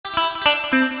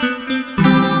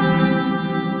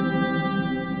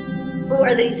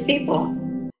are these people?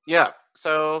 Yeah.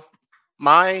 So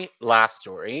my last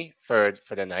story for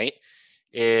the night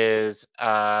is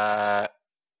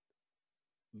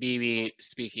Bibi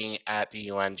speaking at the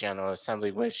UN General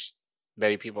Assembly, which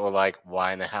many people were like,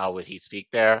 why in the hell would he speak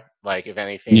there? Like, if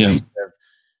anything, they should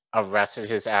have arrested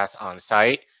his ass on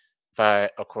site.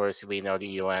 But of course, we know the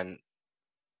UN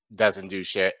doesn't do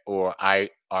shit, or I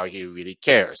argue really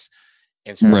cares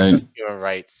in terms of human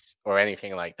rights or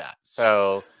anything like that.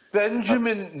 So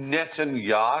Benjamin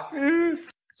Netanyahu?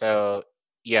 So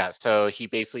yeah, so he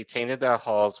basically tainted the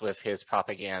halls with his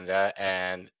propaganda,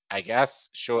 and I guess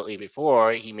shortly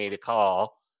before he made a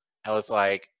call, I was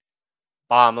like,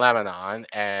 bomb Lebanon,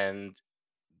 and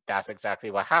that's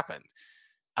exactly what happened.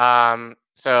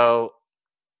 So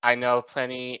I know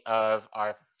plenty of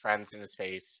our friends in the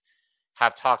space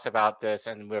have talked about this,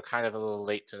 and we're kind of a little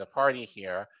late to the party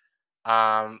here.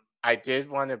 I did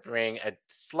want to bring a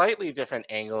slightly different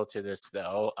angle to this,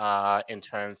 though, in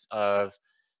terms of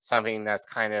something that's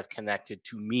kind of connected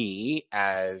to me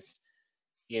as,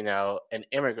 you know, an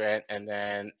immigrant, and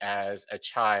then as a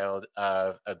child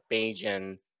of a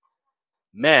Bajan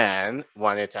man,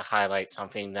 wanted to highlight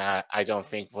something that I don't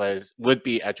think would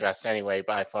be addressed anyway,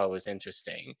 but I thought was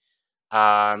interesting.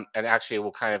 And actually, it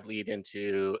will kind of lead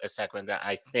into a segment that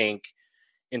I think,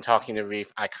 in talking to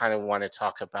Reef, I kind of want to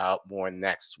talk about more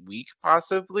next week,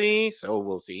 possibly. So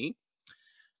we'll see.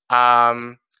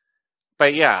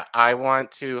 But yeah, I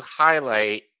want to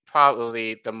highlight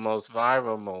probably the most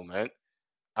viral moment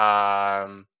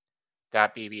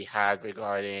that Bibi had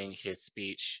regarding his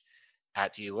speech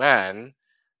at UN.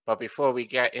 But before we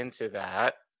get into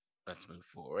that, let's move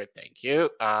forward. Thank you.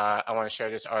 I want to share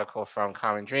this article from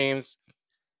Common Dreams,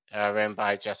 written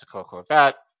by Jessica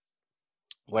Corbett,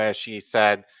 where she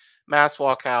said, mass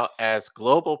walkout as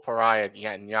global pariah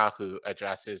Netanyahu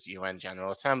addresses UN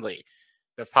General Assembly.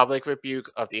 The public rebuke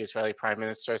of the Israeli Prime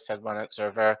Minister, said one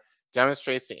observer,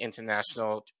 demonstrates the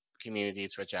international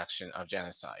community's rejection of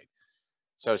genocide.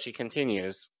 So she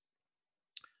continues,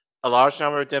 a large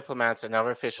number of diplomats and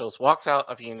other officials walked out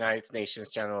of the United Nations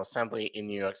General Assembly in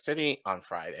New York City on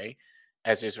Friday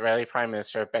as Israeli Prime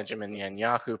Minister Benjamin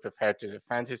Netanyahu prepared to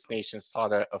defend his nation's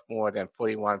slaughter of more than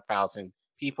 41,000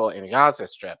 people in the Gaza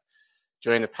Strip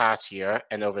during the past year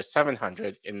and over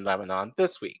 700 in Lebanon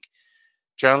this week.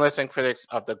 Journalists and critics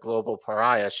of the global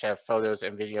pariah shared photos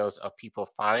and videos of people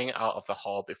filing out of the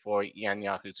hall before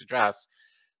Netanyahu's address,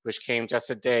 which came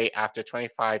just a day after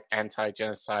 25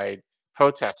 anti-genocide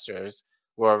protesters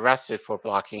were arrested for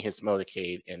blocking his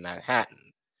motorcade in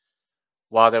Manhattan.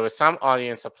 While there was some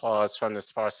audience applause from the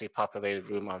sparsely populated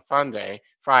room on Friday,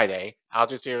 Al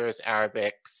Jazeera's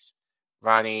Arabic's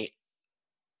Rani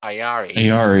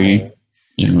Ayari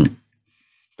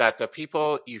that the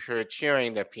people you heard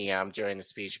cheering the PM during the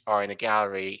speech are in the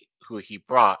gallery who he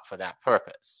brought for that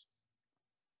purpose.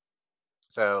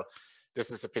 So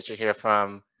this is a picture here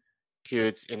from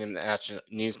Q's International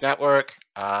News Network.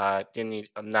 I'm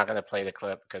not going to play the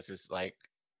clip because it's like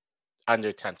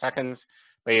under 10 seconds,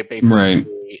 but it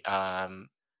basically the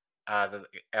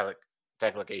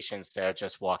delegations there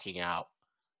just walking out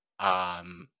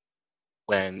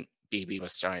when Bibi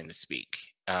was starting to speak.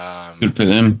 Good for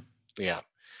them. Yeah.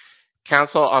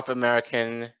 Council of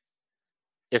American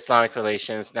Islamic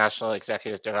Relations National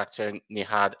Executive Director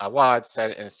Nihad Awad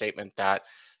said in a statement that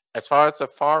as far as the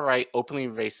far-right, openly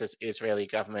racist Israeli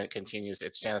government continues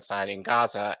its genocide in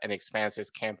Gaza and expands its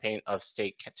campaign of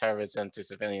state terrorism to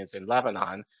civilians in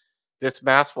Lebanon, this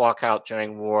mass walkout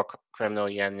during war criminal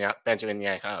Benjamin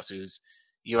Netanyahu's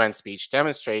UN speech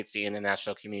demonstrates the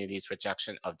international community's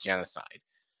rejection of genocide.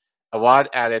 Awad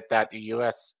added that the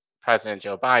U.S. President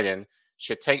Joe Biden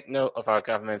should take note of our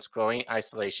government's growing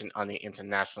isolation on the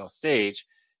international stage,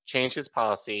 change his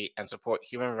policy, and support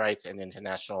human rights and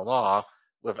international law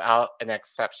without an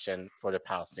exception for the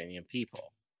Palestinian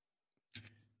people.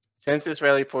 Since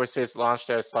Israeli forces launched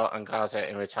their assault on Gaza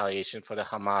in retaliation for the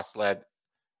Hamas-led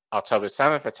October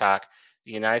 7th attack,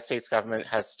 the United States government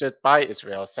has stood by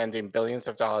Israel, sending billions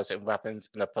of dollars in weapons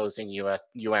and opposing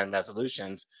UN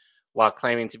resolutions while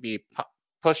claiming to be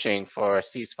pushing for a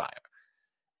ceasefire.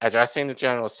 Addressing the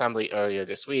General Assembly earlier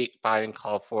this week, Biden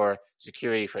called for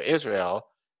security for Israel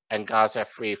and Gaza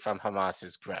free from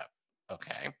Hamas's grip.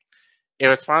 Okay. In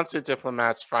response to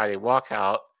diplomats' Friday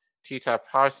walkout, Tita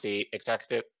Parsi,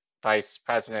 Executive Vice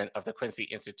President of the Quincy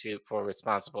Institute for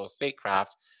Responsible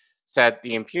Statecraft, said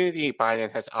the impunity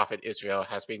Biden has offered Israel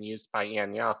has been used by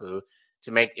Netanyahu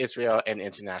to make Israel an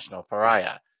international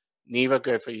pariah, neither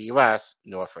good for the U.S.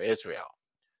 nor for Israel.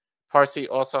 Parsi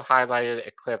also highlighted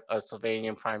a clip of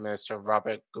Slovenian Prime Minister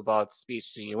Robert Gobald's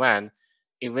speech to the UN,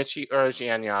 in which he urged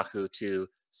Netanyahu to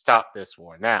Stop this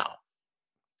war now.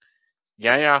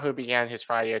 Netanyahu began his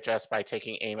Friday address by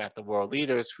taking aim at the world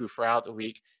leaders who throughout the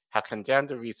week have condemned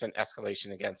the recent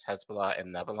escalation against Hezbollah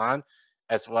in Lebanon,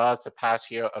 as well as the past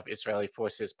year of Israeli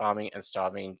forces bombing and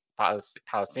starving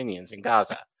Palestinians in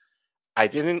Gaza. I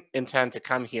didn't intend to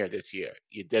come here this year.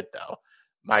 You did, though.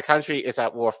 My country is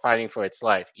at war fighting for its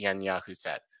life, Netanyahu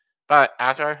said. But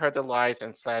after I heard the lies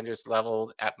and slanders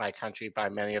leveled at my country by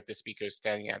many of the speakers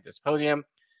standing at this podium,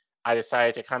 I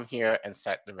decided to come here and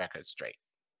set the record straight.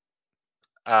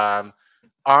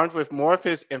 Armed with more of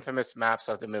his infamous maps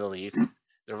of the Middle East,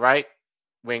 the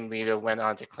right-wing leader went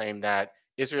on to claim that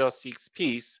Israel seeks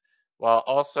peace while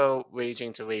also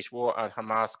waging to wage war on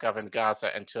Hamas-governed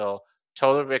Gaza until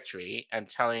total victory, and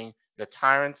telling the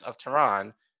tyrants of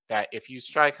Tehran that if you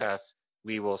strike us,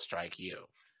 we will strike you.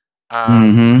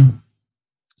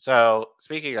 So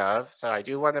speaking of, so I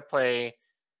do want to play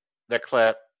the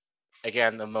clip,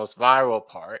 again, the most viral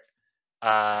part.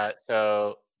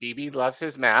 So Bibi loves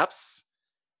his maps.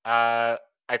 I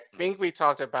think we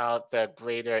talked about the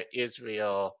Greater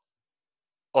Israel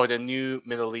or the new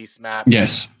Middle East map.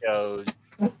 Yes. Showed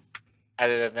at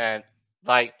an event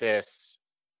like this,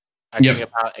 I think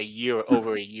about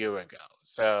over a year ago.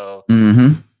 So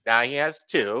now he has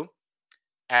two.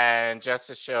 And just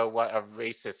to show what a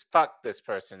racist fuck this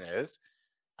person is,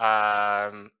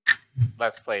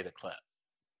 let's play the clip.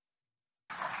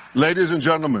 Ladies and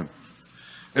gentlemen,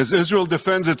 as Israel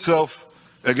defends itself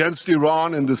against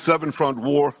Iran in the seven-front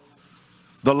war,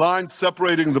 the line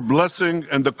separating the blessing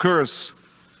and the curse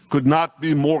could not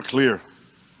be more clear.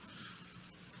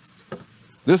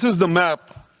 This is the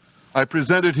map I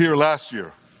presented here last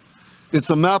year. It's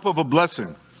a map of a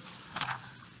blessing.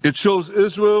 It shows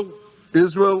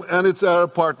Israel and its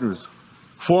Arab partners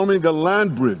forming a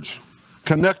land bridge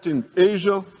connecting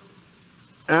Asia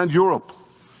and Europe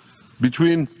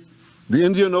between the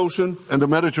Indian Ocean and the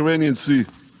Mediterranean Sea.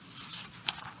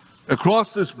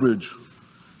 Across this bridge,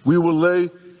 we will lay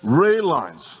rail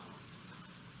lines,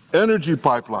 energy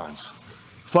pipelines,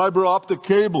 fiber optic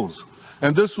cables,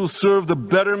 and this will serve the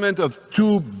betterment of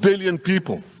 2 billion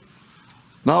people.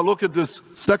 Now look at this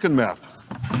second map.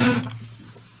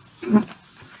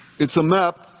 It's a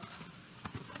map.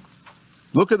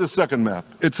 Look at the second map.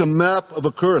 It's a map of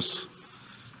a curse.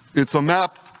 It's a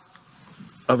map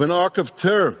of an arc of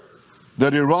terror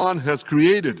that Iran has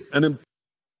created.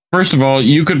 First of all,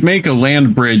 you could make a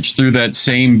land bridge through that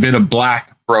same bit of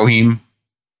black, Brohim.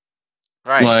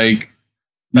 Right. Like,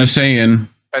 just saying.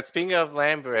 But speaking of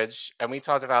land bridge, and we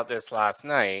talked about this last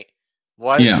night,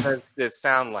 what does this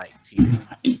sound like to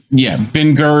you? Yeah,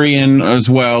 Ben Gurion as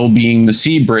well being the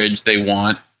sea bridge they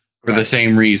want for the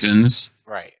same reasons.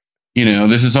 Right. You know,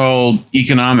 this is all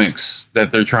economics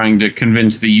that they're trying to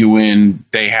convince the UN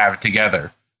they have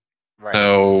together. Right.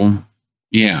 So,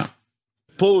 yeah.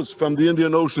 Pose from the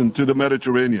Indian Ocean to the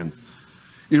Mediterranean.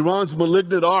 Iran's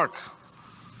malignant arc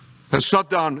has shut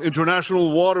down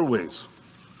international waterways.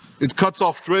 It cuts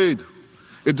off trade.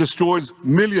 It destroys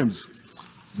millions,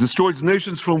 destroys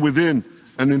nations from within,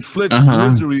 and inflicts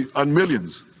misery on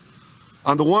millions.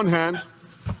 On the one hand,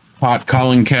 pot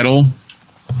calling kettle.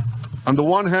 On the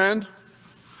one hand,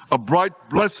 a bright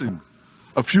blessing,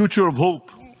 a future of hope.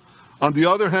 On the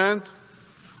other hand,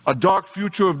 a dark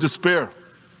future of despair.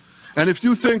 And if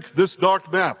you think this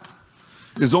dark map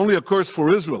is only a curse for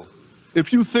Israel,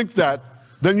 if you think that,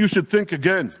 then you should think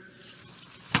again.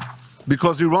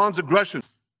 Because Iran's aggression.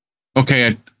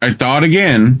 Okay, I thought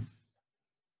again.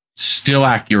 Still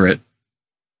accurate.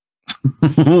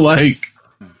 Like,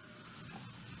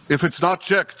 if it's not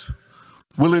checked,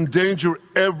 will endanger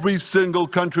every single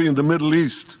country in the Middle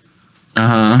East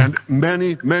and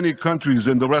many, many countries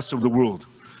in the rest of the world.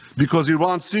 Because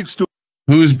Iran seeks to...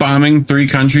 Who's bombing 3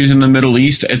 countries in the Middle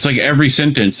East? It's like every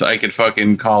sentence I could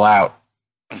fucking call out,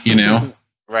 you know?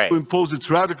 Right. To impose its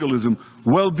radicalism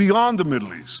well beyond the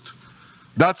Middle East.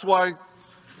 That's why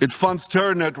it funds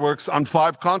terror networks on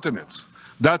 5 continents.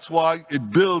 That's why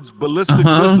it builds ballistic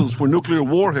missiles for nuclear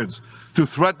warheads to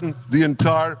threaten the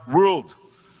entire world.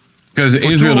 Because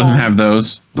Israel doesn't have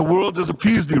those. The world has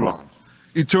appeased Iran.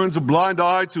 It turns a blind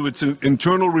eye to its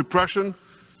internal repression.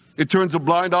 It turns a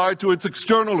blind eye to its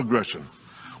external aggression.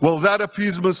 Well, that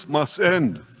appeasement must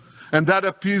end. And that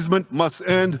appeasement must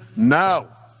end now.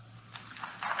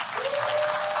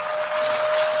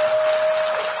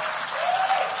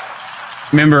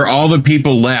 Remember, all the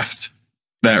people left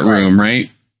that room, right?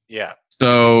 Yeah.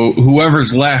 So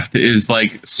whoever's left is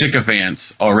like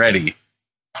sycophants already.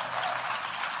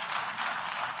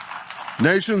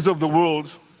 Nations of the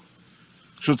world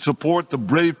should support the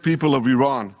brave people of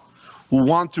Iran who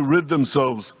want to rid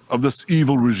themselves of this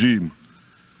evil regime.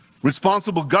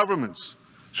 Responsible governments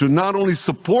should not only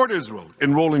support Israel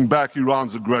in rolling back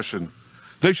Iran's aggression,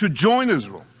 they should join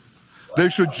Israel. They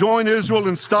should join Israel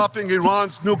in stopping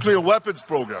Iran's nuclear weapons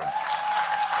program.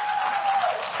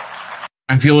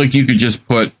 I feel like you could just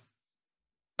put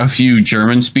a few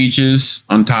German speeches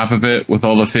on top of it with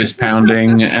all the fist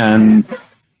pounding and,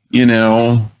 you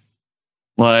know,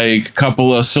 like a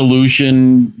couple of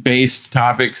solution-based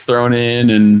topics thrown in.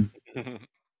 And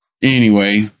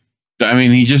anyway, I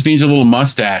mean, he just needs a little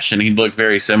mustache and he'd look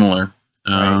very similar.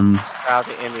 Out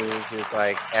the image who's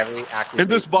like every in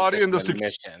this body in the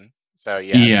mission. So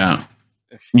yeah.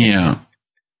 Yeah.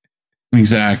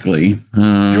 Exactly.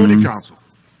 Security Council.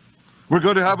 We're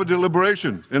going to have a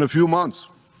deliberation in a few months.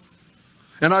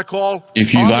 And I call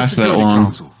if you on last the that Security long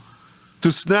Council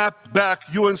to snap back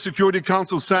UN Security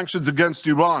Council sanctions against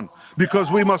Iran, because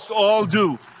we must all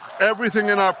do everything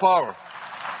in our power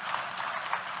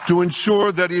to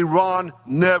ensure that Iran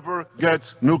never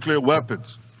gets nuclear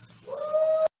weapons.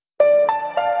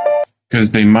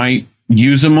 Because they might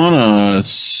use them on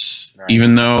us, right,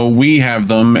 even though we have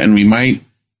them, and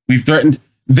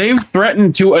they've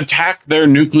threatened to attack their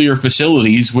nuclear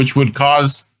facilities, which would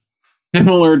cause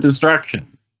similar destruction.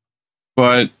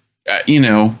 But you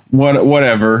know,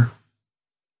 whatever.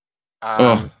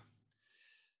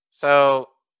 So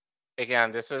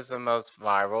again, this was the most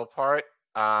viral part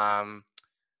of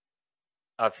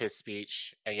his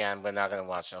speech. Again, we're not going to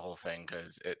watch the whole thing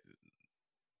because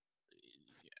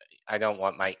I don't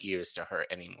want my ears to hurt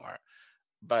anymore.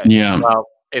 But yeah, well,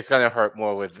 it's going to hurt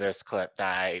more with this clip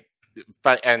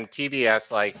and TBS,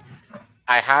 like,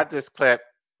 I had this clip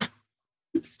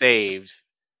saved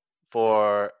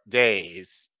for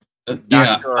days.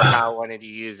 Not sure how I wanted to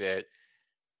use it.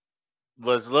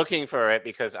 Was looking for it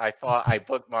because I thought I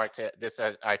bookmarked it.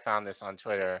 I found this on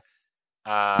Twitter.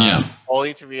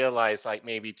 Only to realize, like,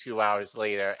 maybe 2 hours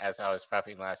later, as I was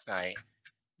prepping last night,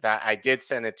 that I did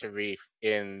send it to Reef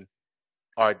in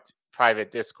our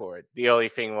private Discord. The only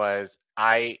thing was,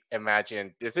 I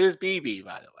imagined this is Bibi,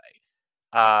 by the way.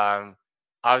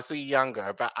 Obviously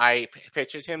younger, but I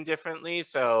pictured him differently,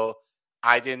 so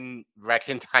I didn't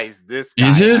recognize this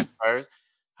guy at first.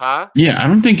 Huh? Yeah, I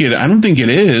don't think it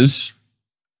is.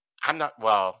 I'm not,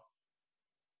 well,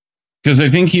 because I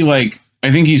think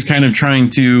he's kind of trying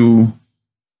to.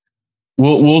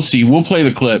 We'll see. We'll play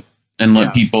the clip and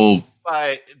let people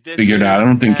figure it out. I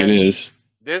don't think it is.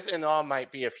 This and all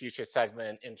might be a future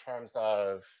segment in terms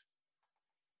of,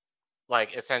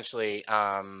 like, essentially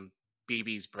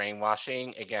Bibi's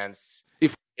brainwashing against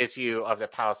issue of the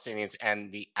Palestinians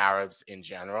and the Arabs in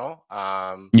general.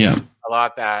 A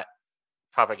lot of that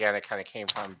propaganda kind of came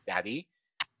from Daddy.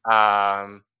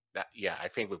 I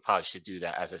think we probably should do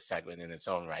that as a segment in its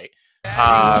own right.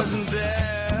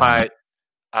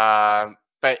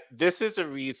 But this is a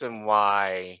reason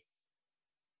why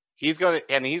he's going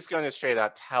to straight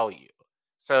out tell you.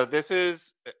 So this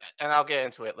is, and I'll get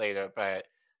into it later, but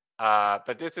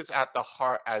this is at the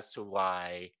heart as to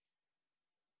why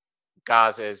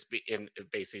Gaza is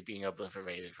basically being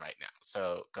obliterated right now.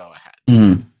 So go ahead.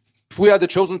 Mm-hmm. If we are the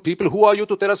chosen people, who are you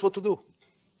to tell us what to do?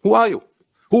 Who are you?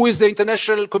 Who is the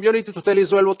international community to tell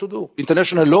Israel what to do?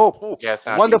 International law. Oh, yes,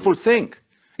 wonderful thing.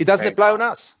 It doesn't apply on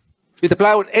us. It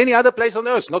applies on any other place on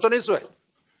earth, not on Israel.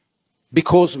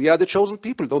 Because we are the chosen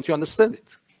people. Don't you understand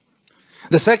it?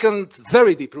 The second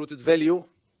very deep-rooted value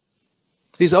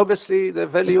is obviously the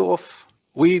value of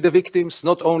we, the victims,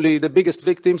 not only the biggest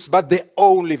victims, but the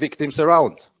only victims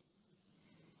around.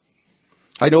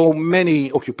 I know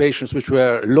many occupations which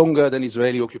were longer than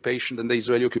Israeli occupation, than the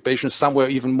Israeli occupation. Some were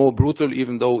even more brutal,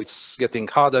 even though it's getting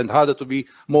harder and harder to be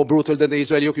more brutal than the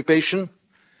Israeli occupation.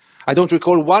 I don't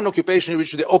recall one occupation in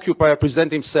which the occupier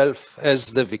presents himself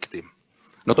as the victim.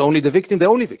 Not only the victim, the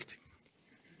only victim.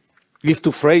 If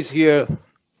to phrase here,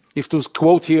 if to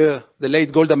quote here the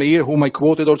late Golda Meir, whom I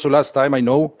quoted also last time, I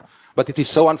know, but it is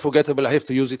so unforgettable I have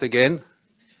to use it again.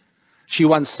 She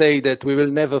once said that we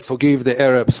will never forgive the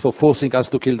Arabs for forcing us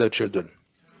to kill their children.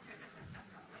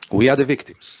 We are the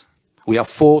victims. We are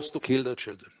forced to kill their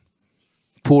children.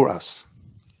 Poor us.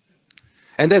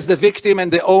 And as the victim and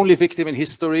the only victim in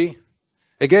history,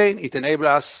 again, it enables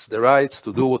us the rights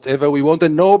to do whatever we want,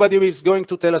 and nobody is going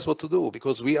to tell us what to do,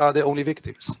 because we are the only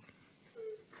victims.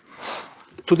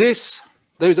 To this,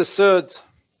 there is a third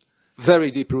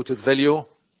very deep-rooted value,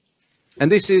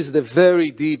 and this is the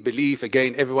very deep belief.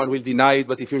 Again, everyone will deny it,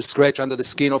 but if you scratch under the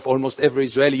skin of almost every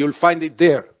Israeli, you'll find it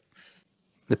there.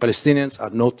 The Palestinians are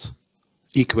not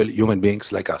equal human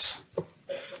beings like us.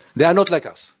 They are not like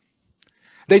us.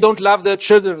 They don't love their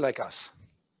children like us.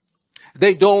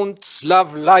 They don't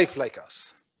love life like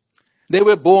us. They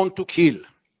were born to kill.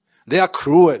 They are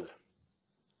cruel.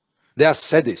 They are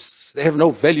sadists. They have no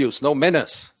values, no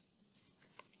manners.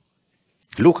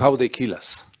 Look how they kill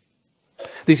us.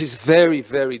 This is very,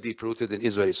 very deep-rooted in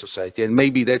Israeli society, and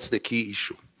maybe that's the key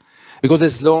issue. Because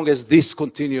as long as this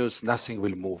continues, nothing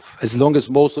will move. As long as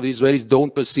most of the Israelis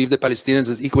don't perceive the Palestinians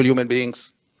as equal human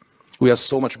beings, we are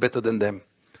so much better than them.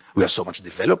 We are so much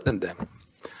developed than them.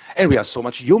 And we are so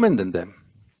much human than them.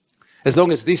 As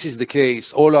long as this is the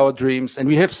case, all our dreams, and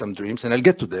we have some dreams, and I'll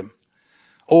get to them,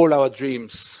 all our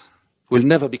dreams will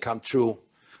never become true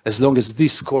as long as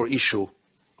this core issue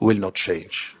will not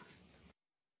change.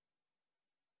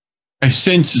 I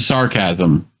sense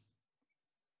sarcasm.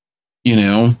 You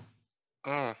know?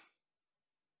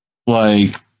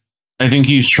 Like, I think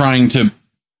he's trying to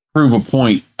prove a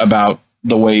point about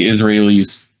the way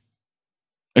Israelis...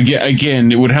 Again,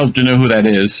 it would help to know who that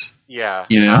is. Yeah.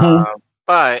 You know?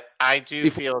 But I do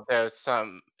feel there's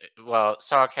some, well,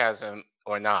 sarcasm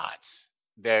or not.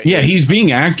 He's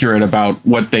being accurate about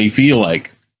what they feel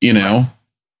like, you know?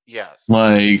 Yes.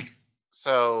 Like...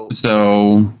 So...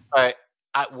 But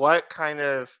what kind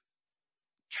of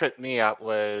tripped me up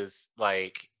was,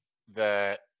 like,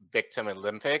 the Victim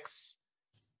Olympics.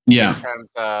 Yeah. In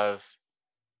terms of,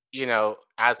 you know,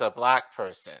 as a Black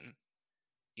person,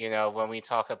 you know, when we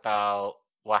talk about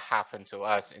what happened to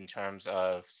us in terms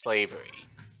of slavery,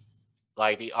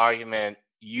 like the argument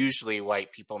usually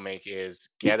white people make is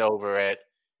get over it.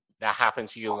 That happened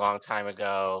to you a long time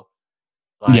ago.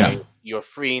 Like, you're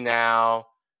free now.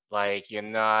 Like, you're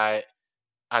not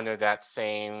under that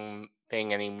same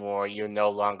thing anymore. You're no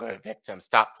longer a victim.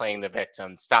 Stop playing the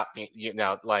victim. Stop being, you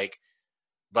know, like,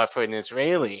 but for an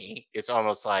Israeli, it's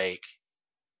almost like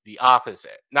the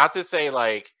opposite. Not to say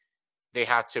like they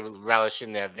have to relish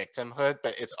in their victimhood,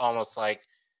 but it's almost like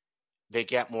they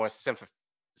get more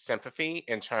sympathy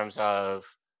in terms of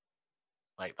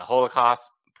like the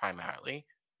Holocaust primarily,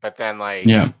 but then like,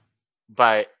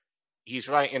 but he's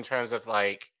right in terms of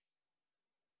like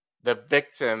the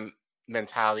victim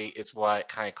mentality is what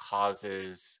kind of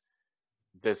causes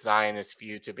the Zionist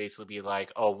view to basically be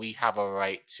like, oh, we have a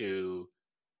right to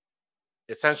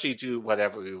essentially do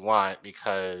whatever we want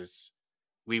because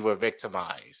we were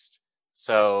victimized.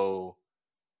 So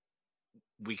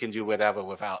we can do whatever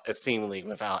seemingly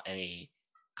without any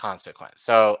consequence.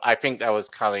 So I think that was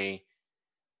kind of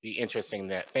the interesting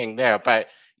thing there. But,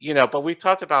 you know, but we've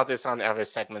talked about this on other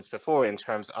segments before in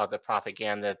terms of the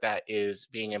propaganda that is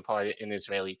being imparted in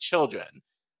Israeli children.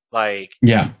 Like,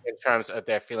 in terms of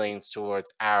their feelings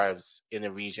towards Arabs in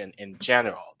the region in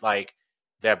general. Like,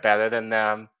 they're better than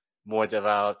them, more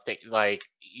developed, like,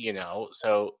 you know.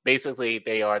 So basically,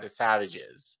 they are the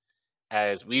savages,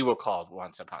 as we were called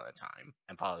once upon a time,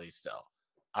 and probably still.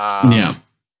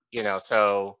 You know,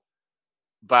 so...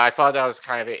 But I thought that was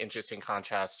kind of an interesting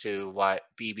contrast to what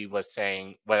Bibi was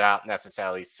saying without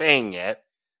necessarily saying it.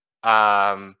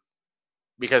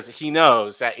 Because he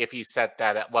knows that if he said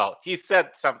that, well, he said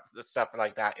some stuff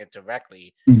like that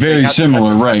indirectly. Very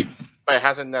similar, right. But it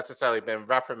hasn't necessarily been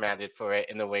reprimanded for it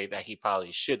in the way that he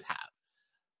probably should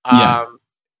have.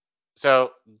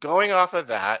 So going off of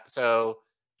that, so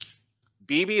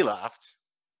Bibi left.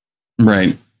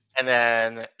 Right. And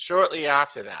then shortly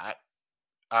after that,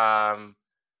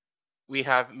 we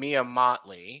have Mia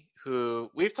Mottley, who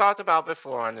we've talked about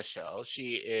before on the show.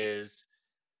 She is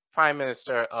Prime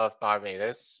Minister of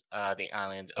Barbados, the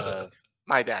island of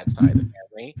my dad's side of the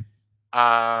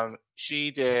family. She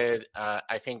did,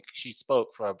 I think she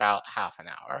spoke for about half an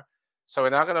hour. So we're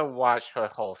not going to watch her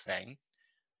whole thing.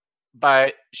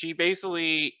 But she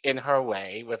basically, in her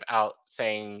way, without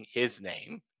saying his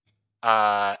name,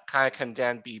 kind of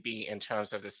condemned Bibi in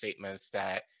terms of the statements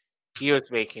that he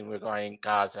was making regarding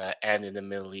Gaza and in the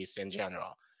Middle East in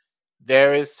general.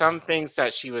 There is some things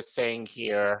that she was saying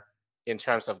here in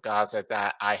terms of Gaza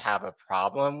that I have a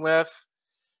problem with.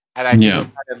 And I think it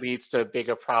kind of leads to a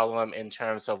bigger problem in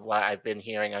terms of what I've been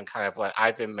hearing and kind of what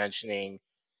I've been mentioning,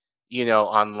 you know,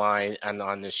 online and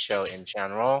on this show in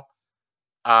general.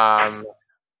 But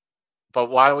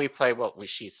why don't we play what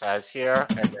she says here?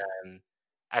 And then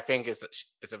I think it's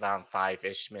around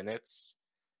 5-ish minutes.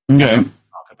 Okay.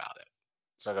 Talk about it.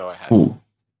 So go ahead. Cool.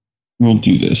 We'll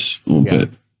do this a little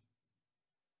bit.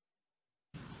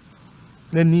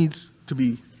 There needs to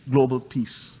be global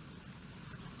peace.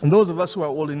 And those of us who are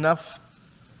old enough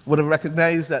would have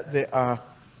recognized that there are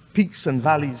peaks and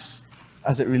valleys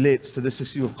as it relates to this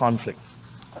issue of conflict.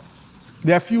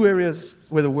 There are few areas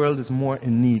where the world is more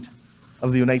in need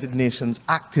of the United Nations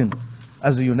acting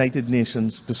as the United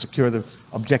Nations to secure the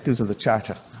objectives of the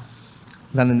Charter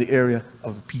than in the area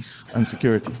of peace and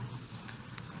security.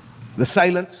 The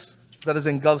silence that has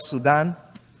engulfed Sudan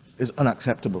is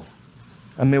unacceptable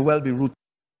and may well be rooted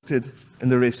in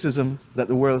the racism that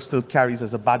the world still carries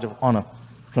as a badge of honor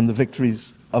from the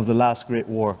victories of the last great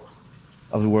war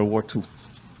of the World War II.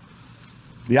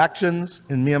 The actions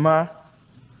in Myanmar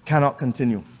cannot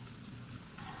continue.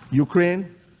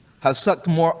 Ukraine has sucked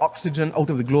more oxygen out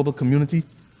of the global community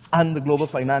and the global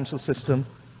financial system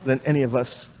than any of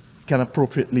us can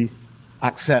appropriately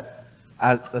accept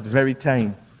at the very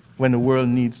time when the world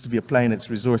needs to be applying its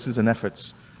resources and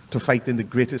efforts to fight in the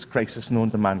greatest crisis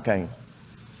known to mankind.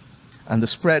 And the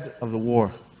spread of the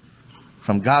war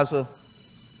from Gaza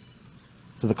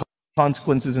to the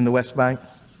consequences in the West Bank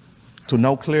to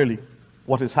now clearly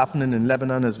what is happening in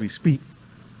Lebanon as we speak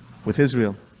with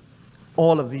Israel,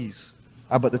 all of these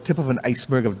are but the tip of an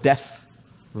iceberg of death,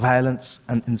 violence,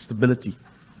 and instability,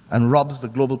 and robs the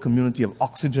global community of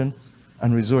oxygen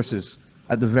and resources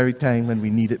at the very time when we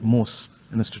need it most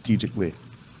in a strategic way.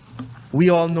 We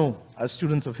all know, as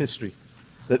students of history,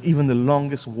 that even the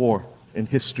longest war in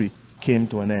history came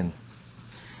to an end.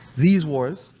 These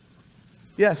wars,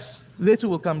 yes, they too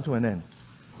will come to an end.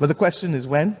 But the question is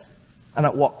when and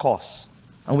at what cost,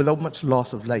 and without much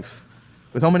loss of life.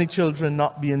 With how many children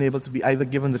not being able to be either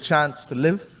given the chance to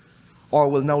live or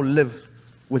will now live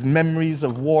with memories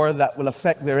of war that will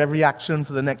affect their every action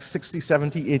for the next 60,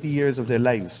 70, 80 years of their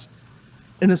lives.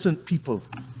 Innocent people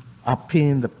are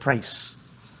paying the price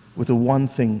with the one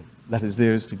thing that is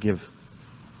theirs to give,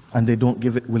 and they don't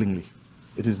give it willingly.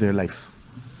 It is their life.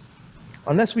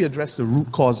 Unless we address the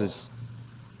root causes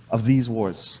of these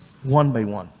wars, one by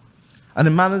one, and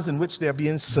the manners in which they are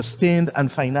being sustained and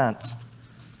financed,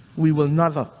 we will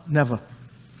never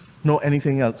know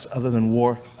anything else other than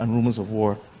war and rumors of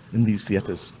war in these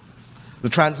theaters. The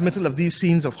transmittal of these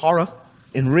scenes of horror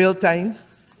in real time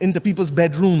into people's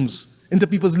bedrooms, into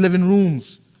people's living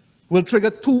rooms, will trigger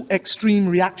two extreme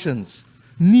reactions,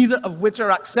 neither of which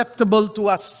are acceptable to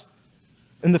us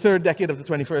in the third decade of the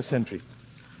 21st century.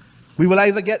 We will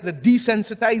either get the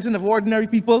desensitizing of ordinary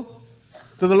people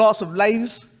to the loss of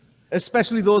lives,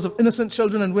 especially those of innocent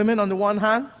children and women on the one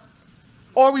hand,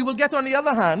 or we will get, on the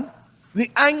other hand,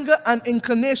 the anger and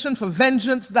inclination for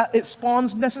vengeance that it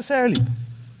spawns necessarily.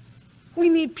 We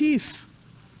need peace.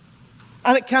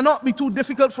 And it cannot be too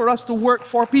difficult for us to work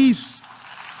for peace.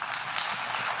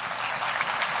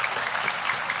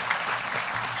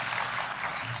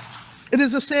 It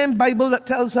is the same Bible that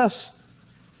tells us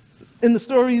in the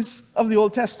stories of the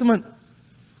Old Testament,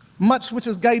 much which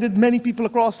has guided many people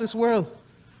across this world.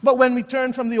 But when we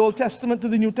turn from the Old Testament to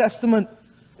the New Testament,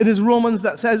 it is Romans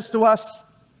that says to us,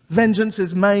 vengeance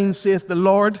is mine, saith the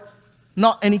Lord,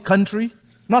 not any country,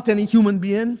 not any human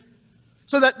being.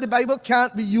 So that the Bible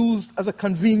can't be used as a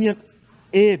convenient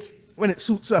aid when it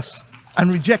suits us and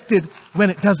rejected when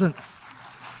it doesn't.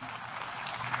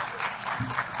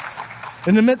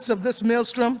 In the midst of this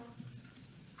maelstrom,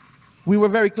 we were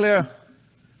very clear.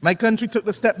 My country took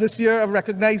the step this year of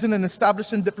recognizing and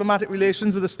establishing diplomatic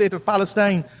relations with the state of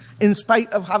Palestine, in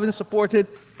spite of having supported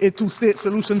a two-state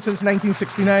solution since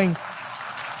 1969.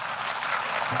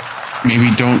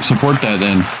 Maybe don't support that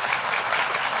then.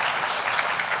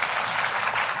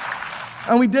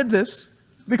 And we did this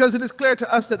because it is clear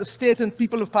to us that the state and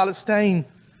people of Palestine,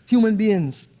 human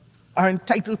beings, are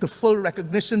entitled to full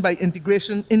recognition by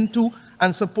integration into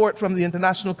and support from the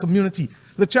international community.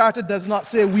 The Charter does not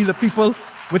say we the people,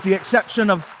 with the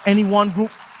exception of any one group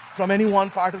from any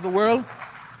one part of the world.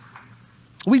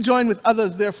 We join with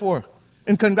others, therefore,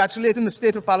 in congratulating the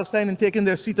state of Palestine in taking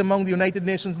their seat among the United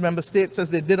Nations member states as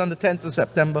they did on the 10th of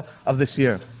September of this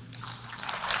year.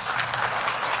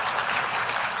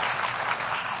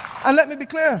 And let me be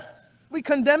clear, we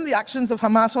condemn the actions of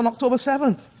Hamas on October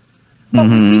 7th. But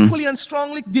we equally and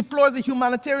strongly deplore the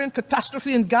humanitarian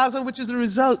catastrophe in Gaza, which is the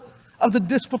result of the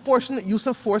disproportionate use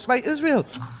of force by Israel.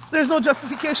 There's no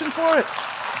justification for it.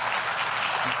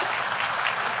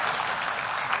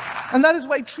 And that is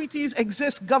why treaties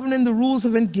exist governing the rules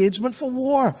of engagement for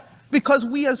war, because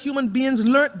we as human beings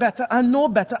learnt better and know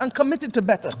better and committed to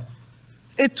better.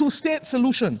 A two-state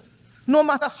solution, no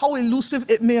matter how elusive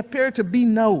it may appear to be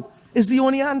now, is the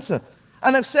only answer.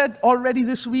 And I've said already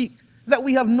this week that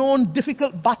we have known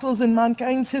difficult battles in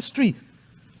mankind's history.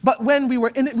 But when we were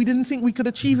in it, we didn't think we could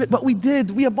achieve it, but we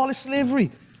did. We abolished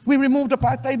slavery. We removed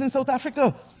apartheid in South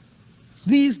Africa.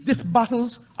 These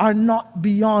battles are not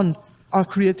beyond our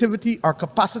creativity, our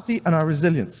capacity, and our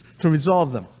resilience to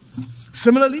resolve them.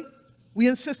 Similarly, we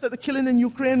insist that the killing in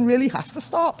Ukraine really has to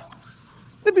stop.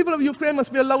 The people of Ukraine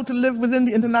must be allowed to live within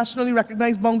the internationally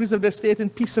recognized boundaries of their state in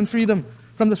peace and freedom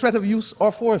from the threat of use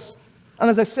or force. And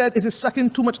as I said, it is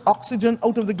sucking too much oxygen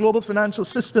out of the global financial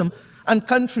system, and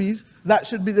countries that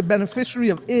should be the beneficiary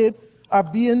of aid are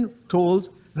being told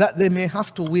that they may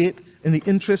have to wait in the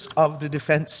interest of the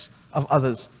defense of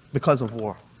others because of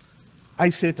war. I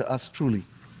say to us truly,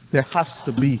 there has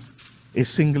to be a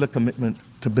singular commitment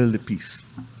to build a peace.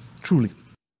 Truly.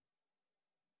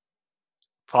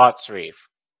 Thoughts, Reef?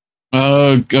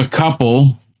 A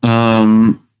couple.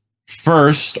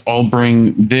 First, I'll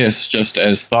bring this just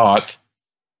as thought.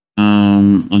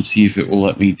 Let's see if it will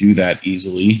let me do that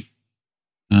easily.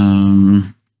 Yeah,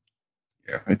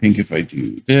 I think if I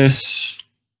do this,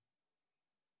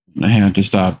 I have to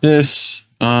stop this.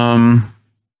 I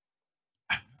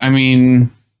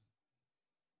mean,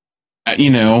 you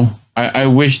know, I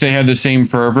wish they had the same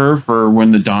fervor for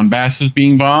when the Donbass was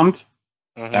being bombed.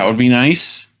 Mm-hmm. That would be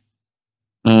nice.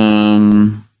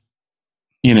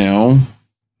 You know,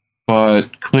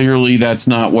 but clearly that's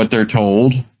not what they're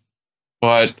told.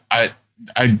 But I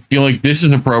feel like this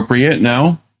is appropriate,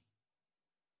 no?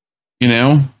 You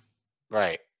know?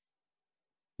 Right.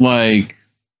 Like,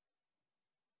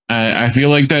 I feel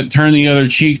like that turn the other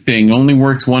cheek thing only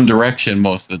works one direction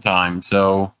most of the time.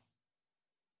 So,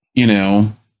 you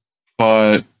know,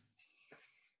 but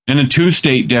and a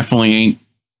two-state definitely ain't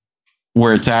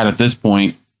where it's at this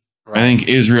point. Right. I think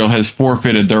Israel has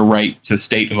forfeited their right to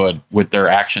statehood with their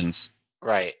actions.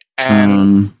 Right.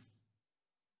 And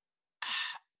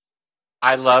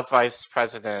I love Vice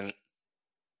President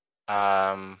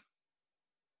Marlowe.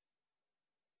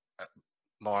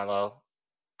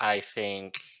 I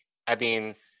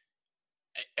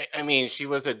mean, she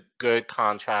was a good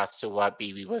contrast to what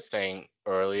Bibi was saying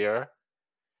earlier.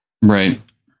 Right.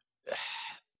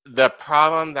 The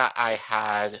problem that I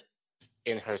had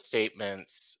in her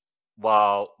statements,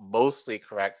 while mostly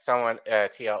correct, someone,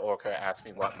 Tia Orker, asked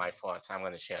me what my thoughts. I'm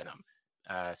going to share them.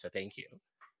 So thank you.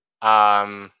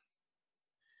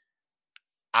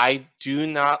 I do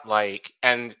not like,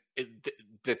 and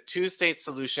the two-state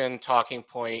solution talking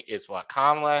point is what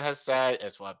Kamala has said,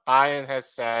 is what Biden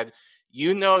has said.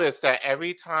 You notice that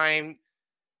every time,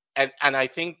 and I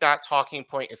think that talking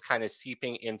point is kind of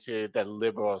seeping into the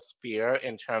liberal sphere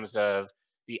in terms of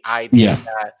the idea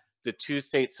that the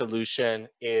two-state solution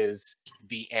is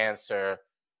the answer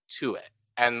to it.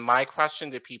 And my question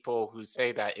to people who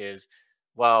say that is,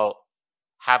 well,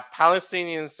 have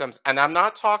Palestinians, and I'm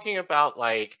not talking about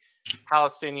like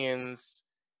Palestinians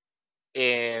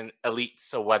in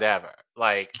elites or whatever,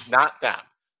 like not them.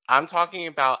 I'm talking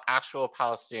about actual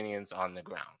Palestinians on the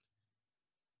ground.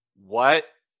 What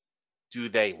do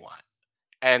they want?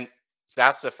 And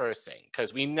that's the first thing,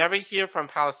 because we never hear from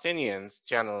Palestinians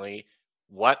generally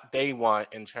what they want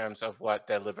in terms of what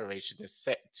their liberation is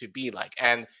set to be like.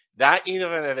 And that in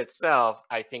and of itself,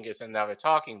 I think, is another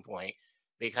talking point,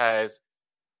 because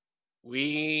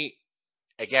we,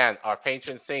 again, our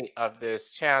patron saint of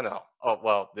this channel,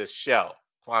 this show,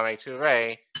 Kwame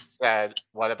Ture, said,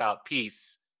 what about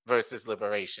peace versus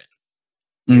liberation?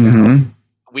 You know,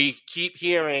 we keep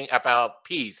hearing about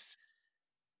peace.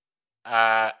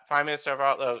 Prime Minister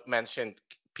Bartlow mentioned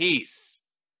peace.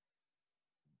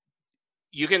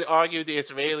 You can argue the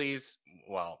Israelis,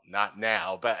 well, not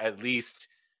now, but at least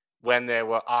when they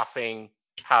were offering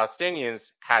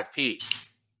Palestinians, had peace.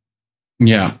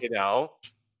 Yeah. You know,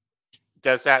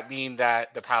 does that mean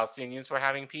that the Palestinians were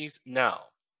having peace? No.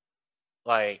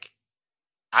 Like,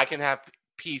 I can have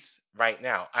peace right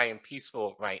now. I am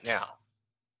peaceful right now,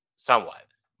 somewhat.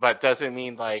 But doesn't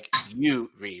mean like you,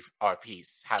 Reef, have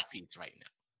peace right now.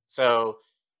 So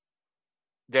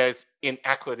there's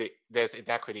inequity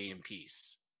in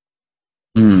peace.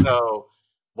 So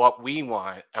what we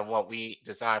want and what we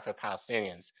desire for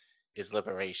Palestinians is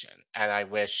liberation. And I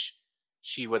wish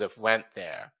she would have went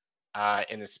there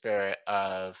in the spirit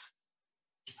of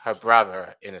her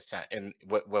brother, in a sense,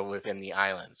 within the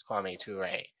islands, Kwame Ture,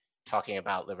 talking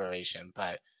about liberation.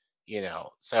 But, you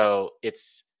know, so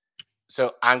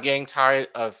I'm getting tired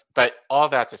of, but all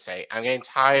that to say, I'm getting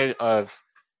tired of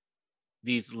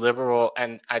these liberal,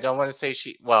 and I don't want to say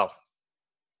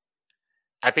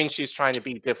I think she's trying to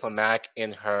be diplomatic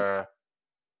in her,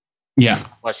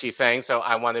 what she's saying. So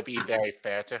I want to be very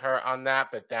fair to her on that.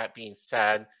 But that being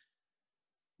said,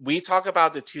 we talk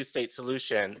about the two-state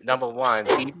solution. Number one,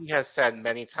 Bibi has said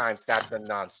many times that's a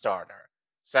non-starter.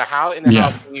 So how in the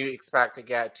hell can you expect to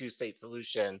get a two-state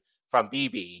solution from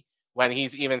Bibi when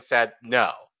he's even said,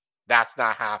 no, that's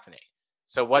not happening?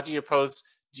 So what do you propose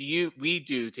we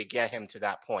do to get him to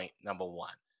that point, number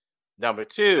one? Number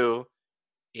two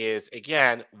is,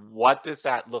 again, what does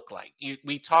that look like?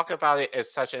 We talk about it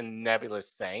as such a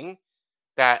nebulous thing,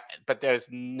 but there's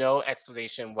no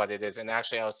explanation what it is. And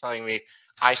actually, I was telling Reef,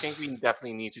 I think we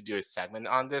definitely need to do a segment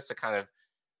on this to kind of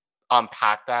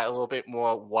unpack that a little bit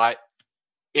more.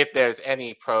 If there's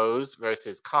any pros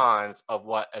versus cons of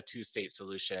what a two-state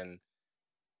solution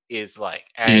is like.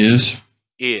 And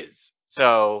Is.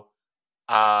 So,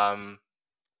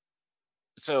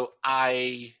 so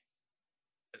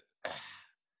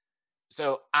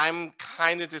I'm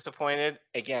kind of disappointed.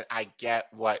 Again, I get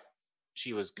what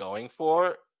she was going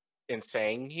for in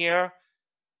saying here,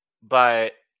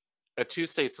 but a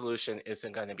two-state solution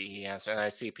isn't going to be the answer. And I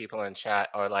see people in chat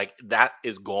are like, that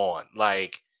is gone.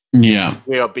 Like, Yeah.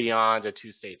 we are beyond a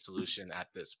two-state solution at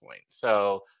this point.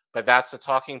 So, but that's a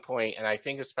talking point. And I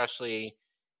think especially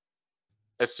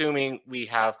assuming we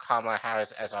have Kamala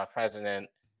Harris as our president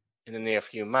in the near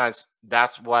few months,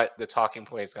 that's what the talking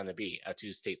point is going to be: a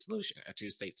two-state solution, a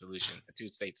two-state solution, a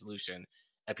two-state solution.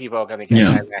 And people are going to get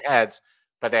that in their heads,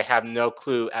 but they have no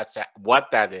clue as to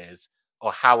what that is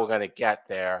or how we're going to get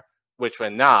there, which we're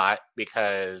not,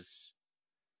 because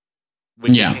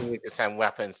we continue to send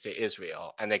weapons to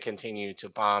Israel and they continue to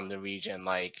bomb the region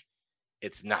like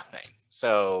it's nothing.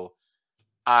 So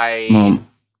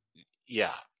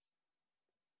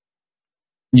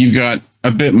You got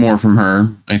a bit more from her,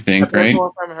 I think, right?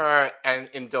 More from her, and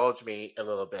indulge me a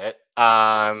little bit.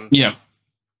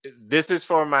 This is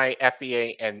for my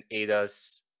FBA and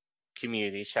ADAS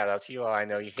community. Shout out to you all. I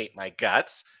know you hate my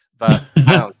guts, but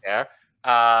I don't care.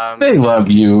 They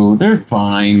love you. They're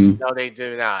fine. No, they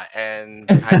do not. And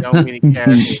I don't really care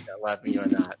if they love me or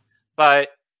not.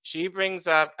 But she brings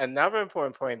up another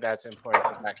important point that's important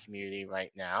to that community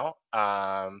right now.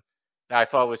 That I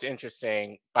thought was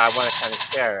interesting, but I want to kind of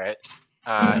share it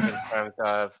in terms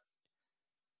of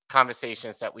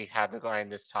conversations that we've had regarding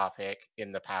this topic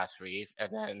in the past, Reef,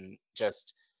 and then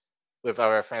just with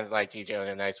our friends like DJ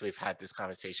Organize, we've had this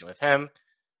conversation with him.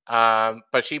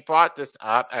 But she brought this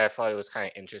up, and I thought it was kind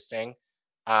of interesting.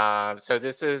 So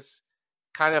this is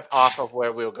kind of off of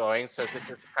where we were going. So this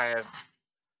is kind of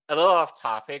a little off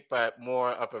topic, but more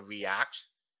of a react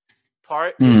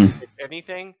part, if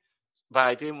anything. But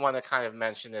I didn't want to kind of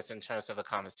mention this in terms of a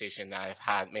conversation that I've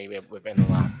had maybe within the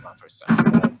last month or so.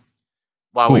 So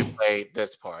while we play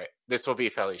this part, this will be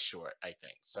fairly short, I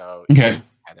think. So go ahead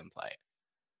and play it.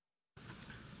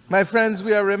 My friends,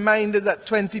 we are reminded that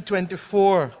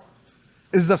 2024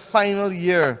 is the final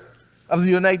year of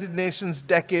the United Nations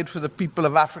Decade for the People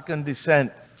of African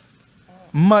Descent.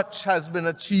 Much has been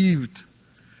achieved,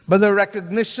 but the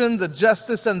recognition, the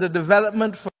justice, and the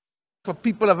development for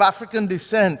people of African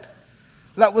descent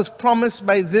that was promised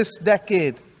by this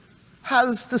decade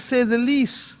has, to say the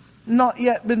least, not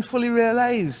yet been fully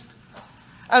realized.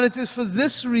 And it is for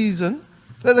this reason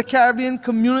that the Caribbean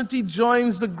community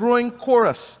joins the growing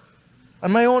chorus,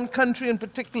 and my own country in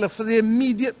particular, for the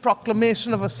immediate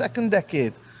proclamation of a second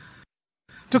decade,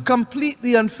 to complete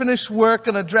the unfinished work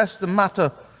and address the matter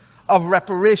of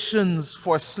reparations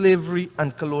for slavery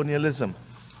and colonialism.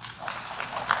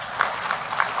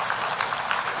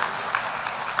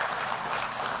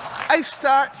 I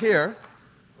start here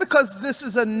because this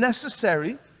is a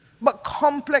necessary but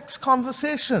complex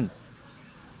conversation.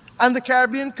 And the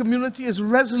Caribbean community is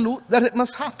resolute that it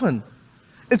must happen.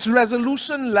 Its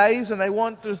resolution lies, and I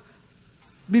want to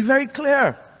be very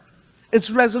clear, its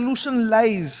resolution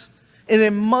lies in a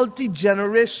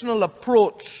multi-generational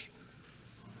approach,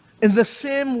 in the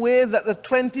same way that the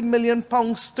 £20 million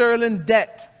sterling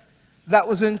debt that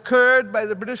was incurred by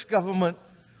the British government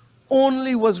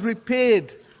only was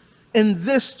repaid in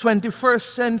this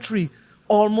 21st century,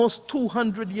 almost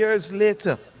 200 years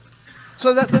later,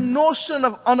 so that the notion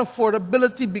of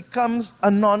unaffordability becomes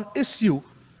a non-issue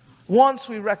once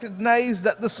we recognize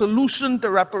that the solution to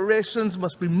reparations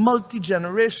must be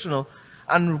multi-generational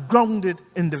and grounded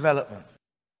in development.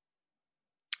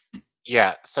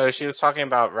 Yeah, so she was talking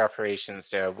about reparations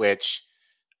there, which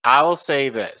I will say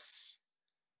this.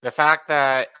 The fact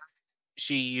that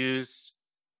she used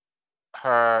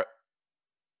her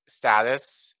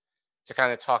status to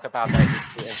kind of talk about that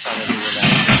issue in front of the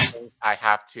United Nations, I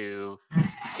have to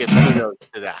give kudos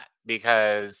to that,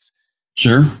 because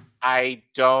I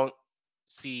don't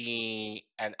see,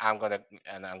 and I'm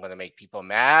gonna make people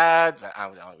mad, but I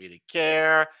don't really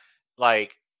care.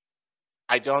 Like,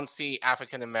 I don't see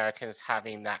African Americans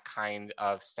having that kind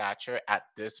of stature at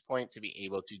this point to be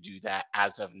able to do that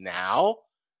as of now.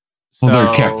 So, well,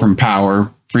 they're kept from power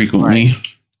frequently. Right.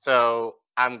 So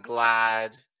I'm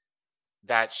glad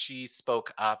that she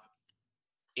spoke up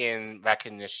in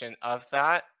recognition of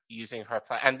that, using her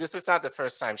plan. And this is not the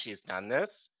first time she's done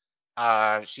this.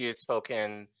 She has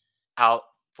spoken out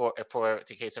for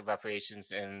the case of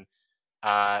reparations in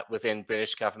within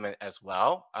British government as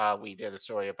well. We did a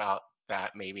story about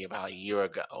that maybe about a year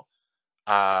ago.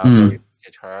 We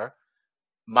did her.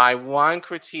 My one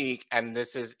critique, and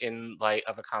this is in light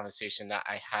of a conversation that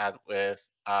I had with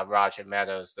Roger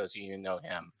Meadows, those of you who know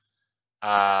him,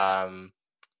 about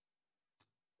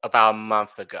a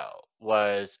month ago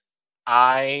was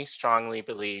I strongly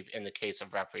believe in the case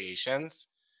of reparations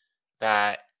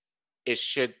that it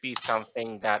should be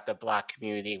something that the Black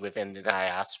community within the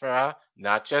diaspora,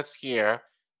 not just here,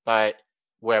 but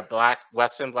where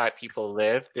Western Black people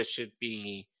live, this should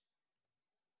be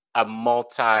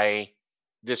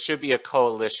this should be a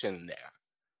coalition there.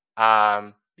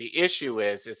 The issue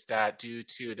is that due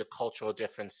to the cultural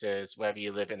differences, whether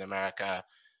you live in America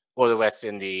or the West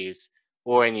Indies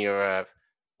or in Europe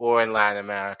or in Latin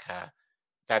America,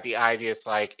 that the idea is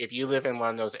like, if you live in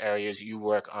one of those areas, you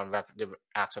work on the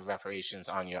act of reparations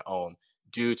on your own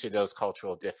due to those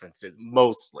cultural differences.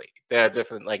 Mostly, there are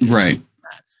different issues Right. with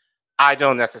that. I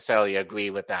don't necessarily agree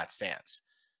with that stance.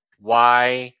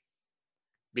 Why?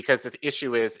 Because the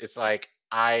issue is, it's like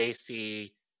I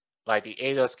see like the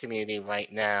ADOS community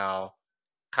right now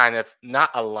kind of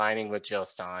not aligning with Jill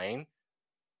Stein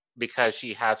because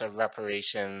she has a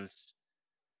reparations.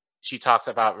 She talks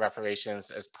about reparations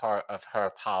as part of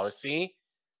her policy.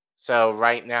 So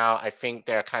right now, I think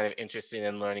they're kind of interested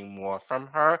in learning more from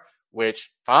her,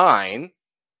 which fine,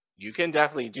 you can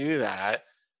definitely do that.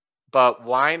 But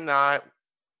why not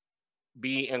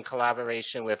be in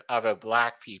collaboration with other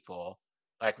Black people,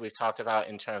 like we've talked about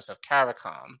in terms of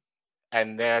CARICOM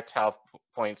and their 12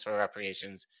 points for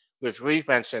reparations, which we've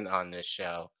mentioned on this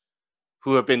show,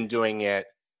 who have been doing it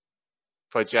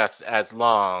for just as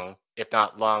long, if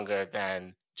not longer,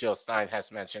 than Jill Stein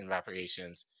has mentioned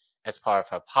reparations as part of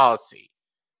her policy.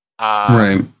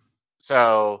 Right.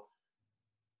 So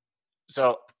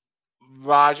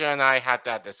Roger and I had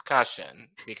that discussion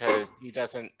because he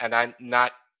doesn't, and I'm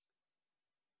not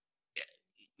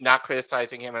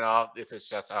criticizing him at all. This is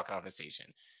just our conversation.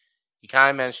 He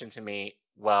kind of mentioned to me,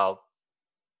 well,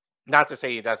 not to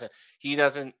say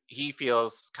he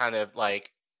feels kind of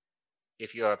like,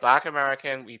 if you're a Black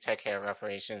American, we take care of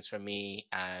reparations for me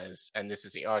and this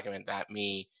is the argument that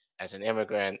me as an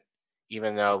immigrant,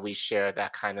 even though we share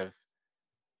that kind of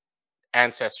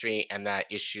ancestry and that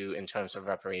issue in terms of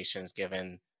reparations,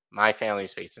 given my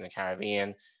family's based in the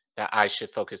Caribbean, that I should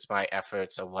focus my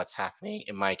efforts on what's happening,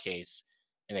 in my case,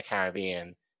 in the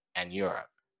Caribbean and Europe.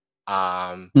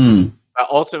 But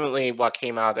ultimately, what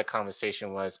came out of the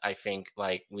conversation was, I think,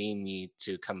 like, we need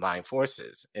to combine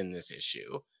forces in this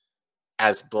issue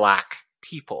as Black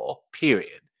people,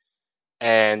 period.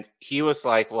 And he was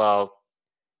like, well,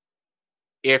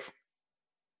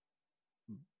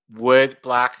 would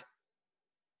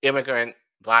immigrant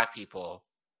Black people,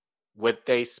 would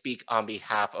they speak on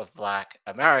behalf of Black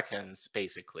Americans,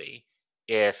 basically,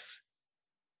 if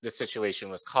the situation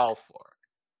was called for?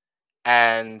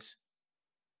 And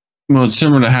well, it's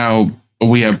similar to how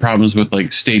we have problems with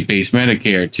like state-based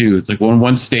Medicare too. It's like when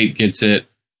one state gets it,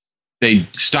 they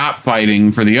stop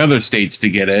fighting for the other states to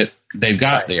get it. They've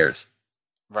got theirs.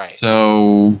 Right.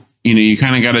 So, you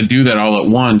kind of got to do that all at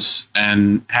once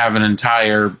and have an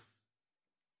entire,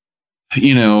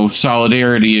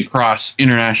 solidarity across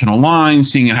international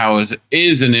lines, seeing how it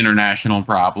is an international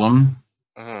problem,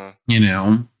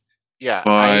 Yeah.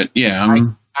 But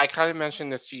I kind of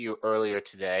mentioned this to you earlier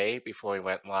today before we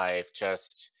went live.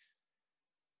 Just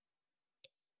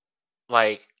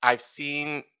like, I've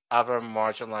seen other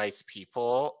marginalized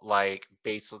people, like,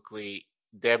 basically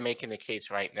they're making the case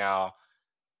right now,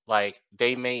 like,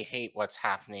 they may hate what's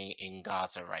happening in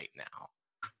Gaza right now,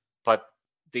 but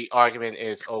the argument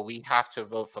is, oh, we have to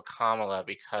vote for Kamala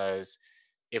because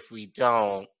if we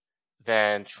don't,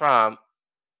 then Trump,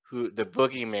 the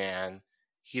boogeyman,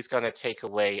 he's going to take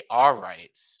away our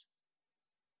rights.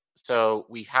 So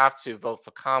we have to vote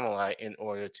for Kamala in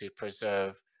order to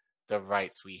preserve the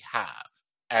rights we have.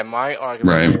 And my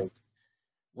argument is,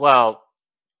 well,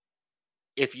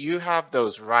 if you have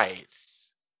those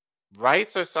rights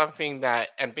are something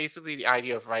that, and basically the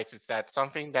idea of rights is that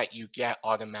something that you get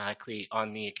automatically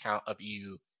on the account of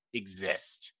you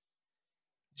exist.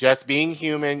 Just being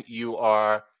human, you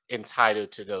are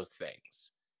entitled to those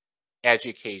things.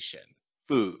 Education,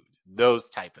 food, those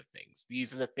type of things.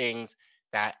 These are the things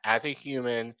that as a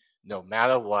human, no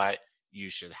matter what, you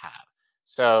should have.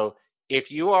 So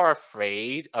if you are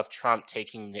afraid of Trump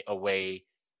taking away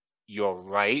your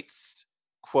rights,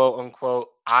 quote unquote,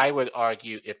 I would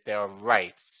argue if there are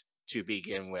rights to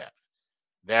begin with,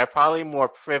 there are probably more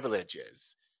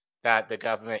privileges that the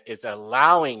government is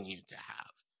allowing you to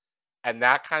have. And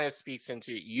that kind of speaks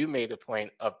into, you made the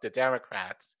point of the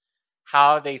Democrats,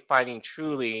 how are they fighting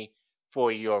truly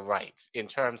for your rights in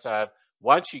terms of,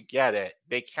 once you get it,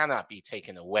 they cannot be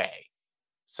taken away.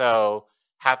 So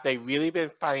have they really been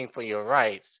fighting for your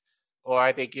rights, or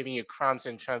are they giving you crumbs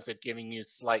in terms of giving you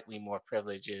slightly more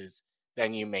privileges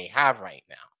than you may have right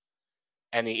now.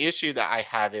 And the issue that I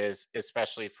have is,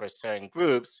 especially for certain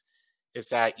groups, is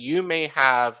that you may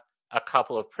have a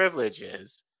couple of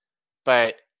privileges,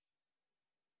 but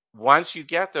once you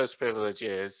get those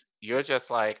privileges, you're just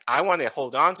like, I want to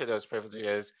hold on to those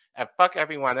privileges and fuck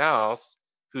everyone else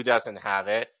who doesn't have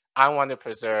it. I want to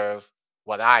preserve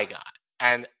what I got.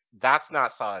 And that's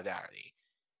not solidarity.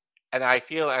 And I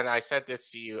feel, and I said this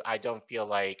to you, I don't feel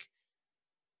like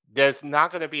there's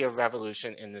not going to be a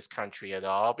revolution in this country at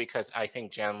all, because I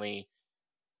think generally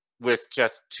we're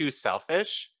just too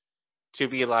selfish to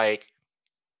be like,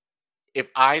 if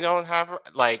I don't have,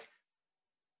 like,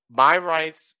 my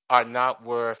rights are not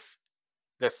worth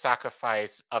the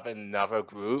sacrifice of another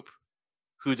group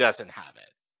who doesn't have it.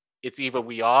 It's either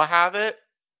we all have it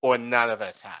or none of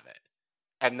us have it.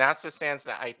 And that's the stance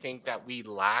that I think that we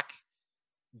lack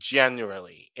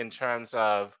generally in terms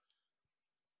of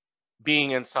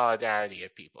being in solidarity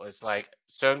of people. It's like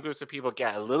certain groups of people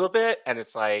get a little bit and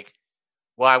it's like,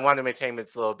 well, I want to maintain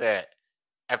this little bit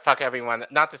and fuck everyone.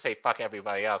 Not to say fuck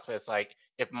everybody else, but it's like,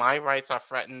 if my rights are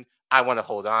threatened, I want to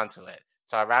hold on to it.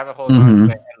 So I'd rather hold on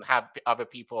to it and have other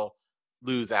people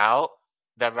lose out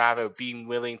than rather being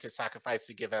willing to sacrifice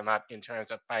to give them up in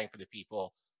terms of fighting for the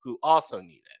people who also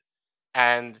need it.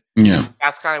 And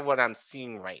that's kind of what I'm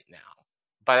seeing right now.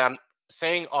 But I'm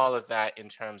saying all of that in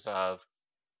terms of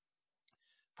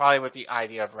probably with the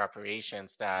idea of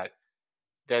reparations, that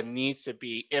there needs to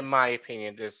be, in my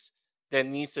opinion, there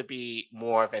needs to be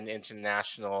more of an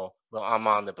international, well,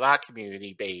 among the Black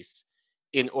community base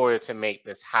in order to make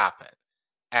this happen.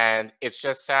 And it's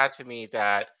just sad to me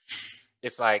that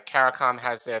it's like CARICOM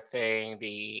has their thing,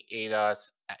 the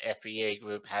ADAS FEA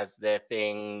group has their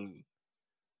thing,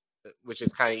 which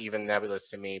is kind of even nebulous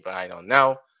to me, but I don't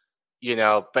know, you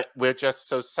know, but we're just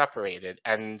so separated.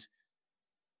 And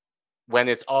when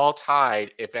it's all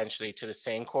tied eventually to the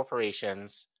same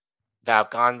corporations that have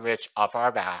gone rich off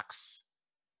our backs,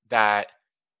 that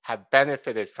have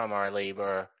benefited from our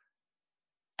labor,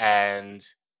 and,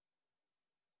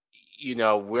 you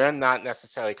know, we're not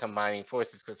necessarily combining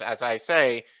forces, because as I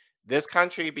say, this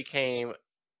country became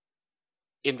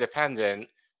independent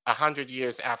 100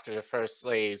 years after the first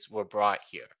slaves were brought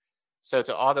here. So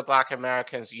to all the Black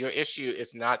Americans, your issue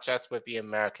is not just with the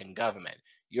American government.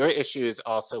 Your issue is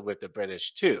also with the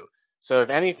British too. So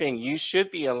if anything, you should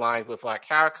be aligned with what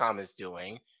CARICOM is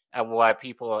doing and what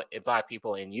Black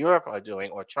people in Europe are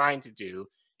doing or trying to do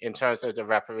in terms of the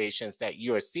reparations that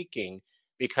you are seeking,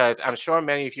 because I'm sure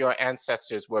many of your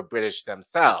ancestors were British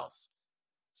themselves.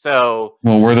 So,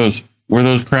 well, where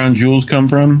those crown jewels come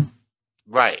from?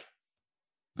 Right.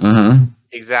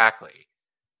 Exactly.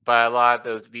 But a lot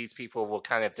of these people will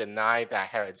kind of deny that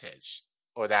heritage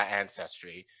or that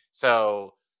ancestry.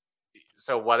 So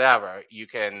whatever, you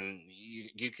can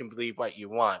believe what you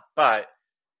want, but,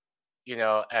 you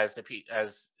know, as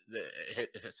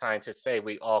the scientists say,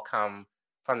 we all come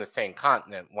from the same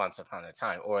continent once upon a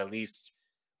time, or at least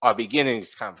our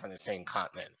beginnings come from the same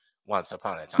continent once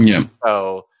upon a time. Yeah.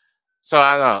 So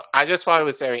I don't know. I just thought it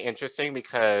was very interesting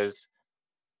because,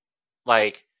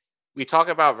 like, we talk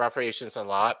about reparations a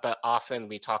lot, but often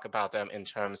we talk about them in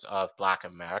terms of Black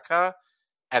America.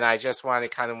 And I just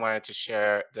wanted to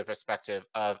share the perspective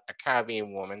of a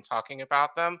Caribbean woman talking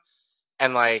about them.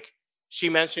 And, like, she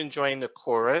mentioned joining the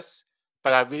chorus,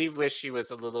 but I really wish she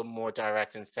was a little more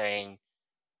direct in saying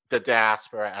the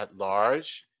diaspora at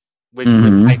large, which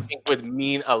I think would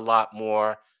mean a lot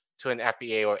more to an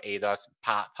FBA or ADOS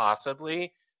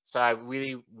possibly. So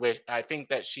I think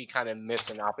that she kind of missed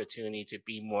an opportunity to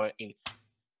be more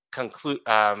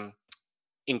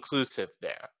inclusive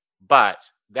there. But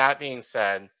that being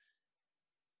said,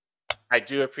 I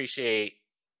do appreciate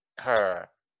her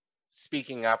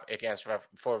speaking up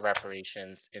for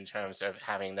reparations in terms of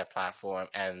having the platform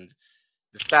and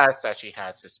the status that she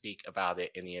has to speak about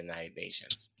it in the United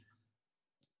Nations.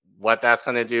 What that's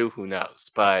going to do, who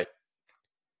knows? But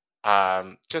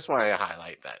just wanted to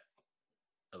highlight that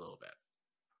a little bit.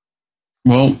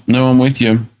 Well, no, I'm with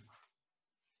you.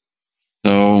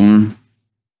 So,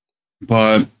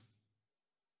 but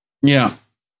yeah.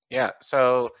 Yeah.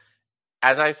 So,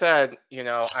 as I said, you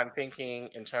know, I'm thinking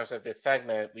in terms of this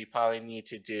segment, we probably need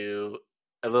to do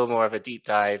a little more of a deep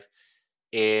dive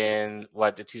in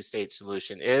what the two-state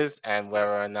solution is and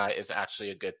whether or not it's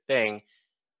actually a good thing.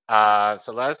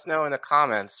 So let us know in the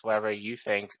comments whether you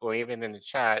think, or even in the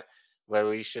chat, whether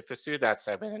we should pursue that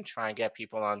segment and try and get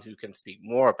people on who can speak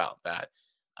more about that.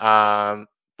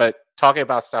 But talking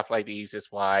about stuff like these is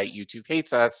why YouTube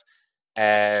hates us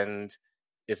and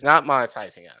it's not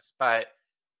monetizing us. But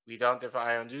we don't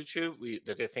rely on YouTube.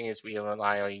 The good thing is we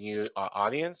rely on you, our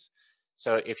audience.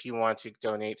 So if you want to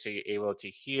donate so you're able to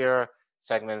hear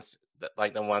segments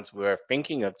like the ones we're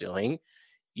thinking of doing,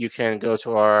 you can go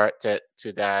to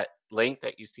that link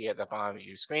that you see at the bottom of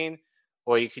your screen,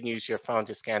 or you can use your phone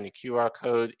to scan the QR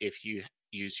code if you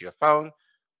use your phone,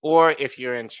 or if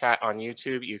you're in chat on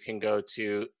YouTube, you can go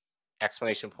to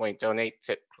 !donate,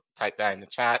 type that in the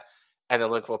chat, and the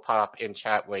link will pop up in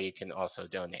chat where you can also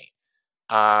donate.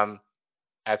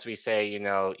 As we say, you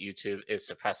know, YouTube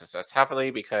suppresses us heavily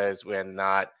because we're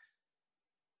not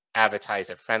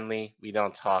advertiser friendly. We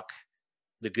don't talk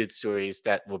the good stories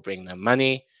that will bring them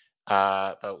money,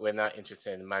 but we're not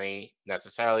interested in money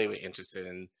necessarily. We're interested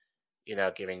in, you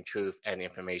know, giving truth and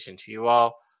information to you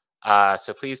all.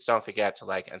 So please don't forget to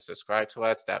like and subscribe to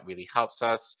us. That really helps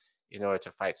us in order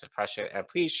to fight suppression. And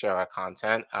please share our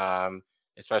content,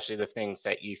 especially the things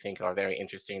that you think are very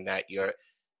interesting that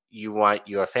you want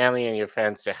your family and your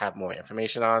friends to have more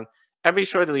information on. And be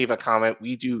sure to leave a comment.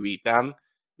 We do read them.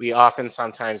 We often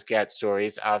sometimes get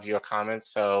stories out of your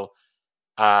comments. So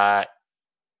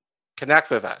connect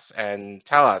with us and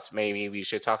tell us maybe we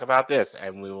should talk about this,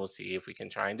 and we will see if we can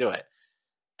try and do it.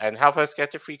 And help us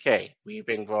get to free K. We've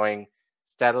been growing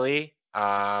steadily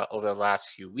over the last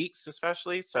few weeks,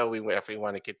 especially. So we definitely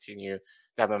want to continue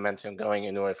that momentum going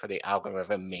in order for the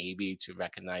algorithm maybe to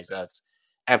recognize us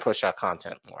and push our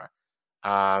content more.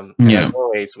 And as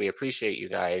always, we appreciate you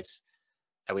guys,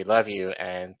 and we love you,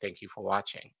 and thank you for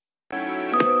watching.